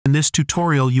In this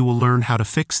tutorial you will learn how to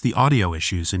fix the audio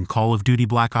issues in Call of Duty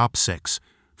Black Ops 6.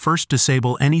 First,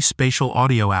 disable any spatial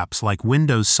audio apps like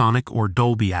Windows Sonic or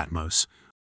Dolby Atmos.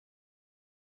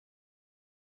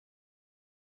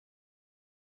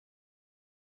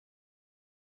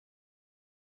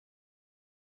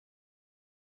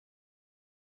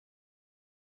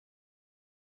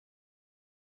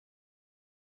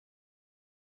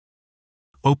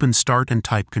 Open Start and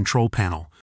type Control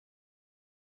Panel.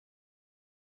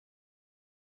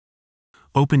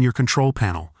 Open your control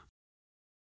panel.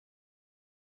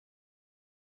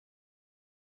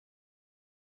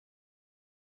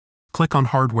 Click on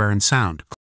Hardware and Sound.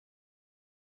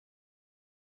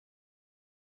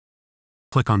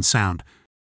 Click on Sound.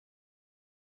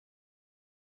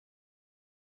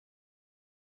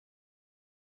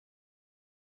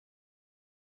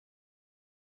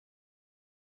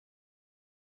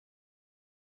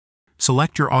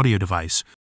 Select your audio device.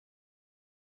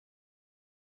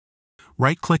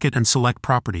 Right-click it and select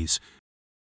Properties.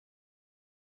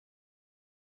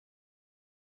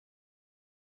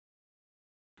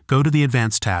 Go to the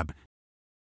Advanced tab.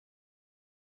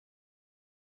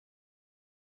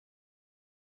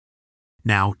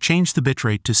 Now, change the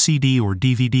bitrate to CD or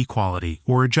DVD quality,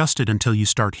 or adjust it until you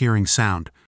start hearing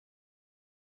sound.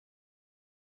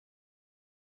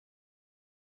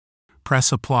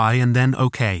 Press Apply and then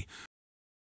OK.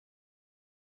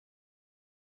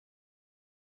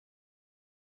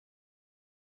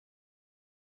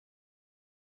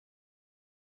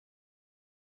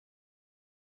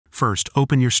 First,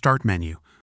 open your Start menu.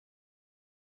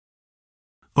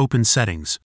 Open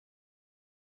Settings.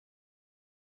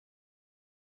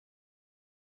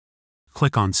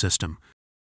 Click on System.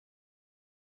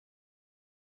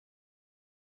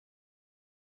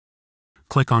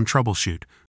 Click on Troubleshoot.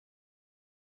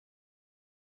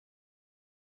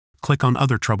 Click on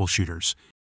Other Troubleshooters.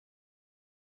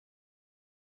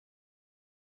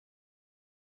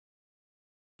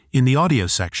 In the Audio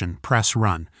section, press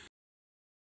Run.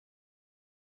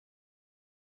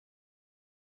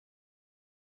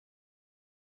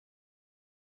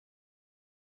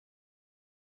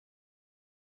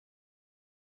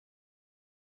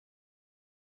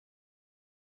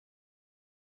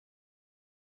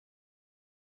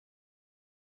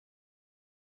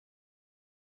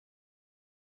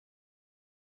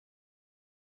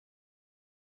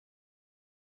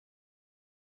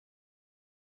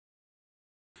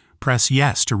 Press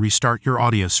Yes to restart your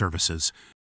audio services.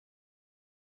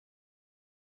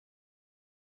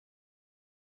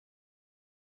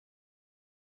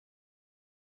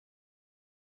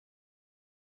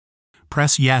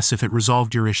 Press Yes if it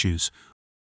resolved your issues.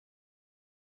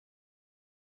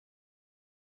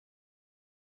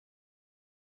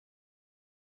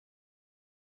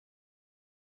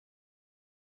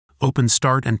 Open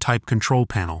Start and type Control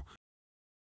Panel.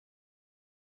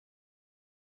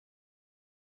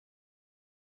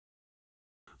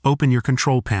 Open your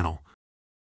control panel.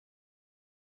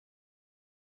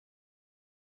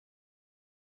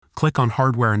 Click on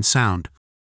Hardware and Sound.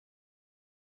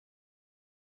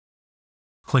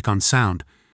 Click on Sound.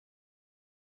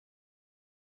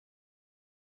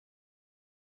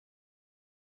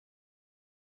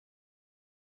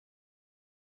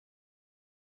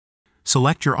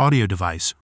 Select your audio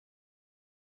device.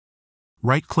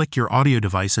 Right-click your audio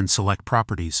device and select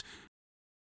Properties.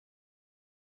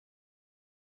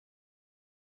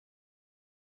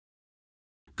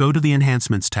 Go to the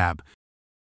Enhancements tab.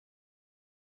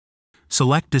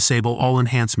 Select Disable all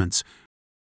enhancements.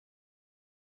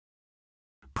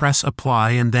 Press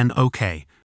Apply and then OK.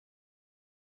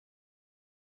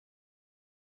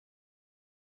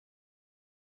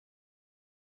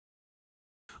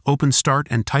 Open Start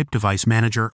and type Device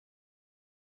Manager.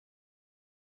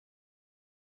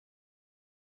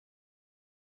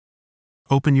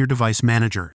 Open your Device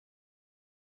Manager.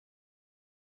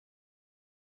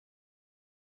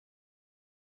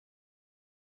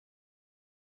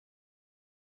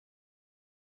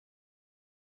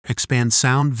 Expand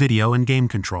sound, video, and game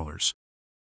controllers.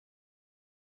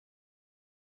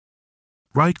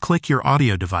 Right-click your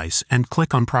audio device and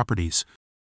click on Properties.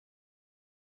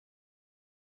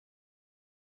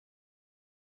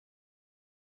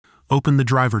 Open the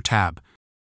Driver tab.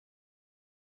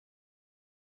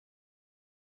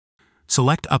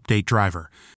 Select Update Driver.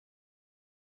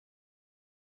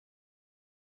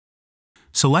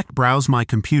 Select Browse My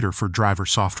Computer for driver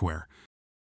software.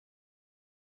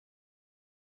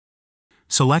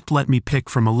 Select Let me pick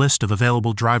from a list of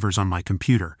available drivers on my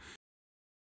computer.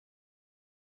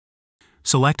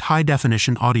 Select High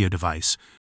Definition Audio Device.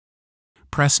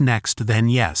 Press Next, then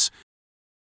Yes.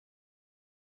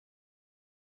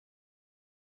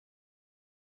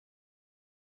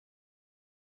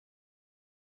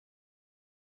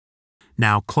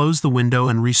 Now close the window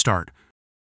and restart.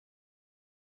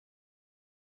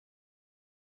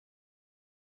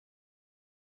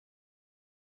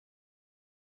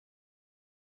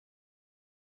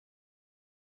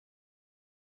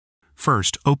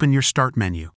 First, open your Start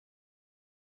menu.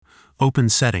 Open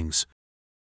Settings.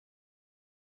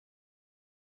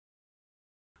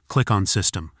 Click on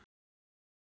System.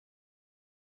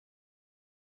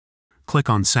 Click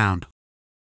on Sound.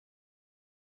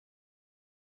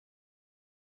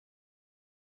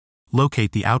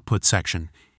 Locate the Output section.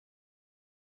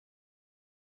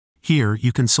 Here,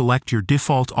 you can select your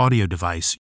default audio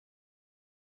device.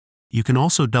 You can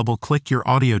also double-click your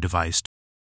audio device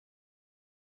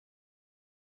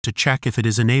to check if it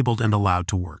is enabled and allowed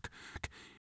to work.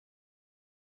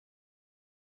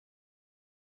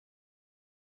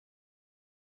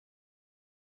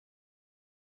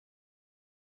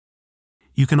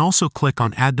 You can also click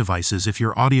on Add Devices if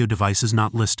your audio device is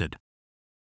not listed.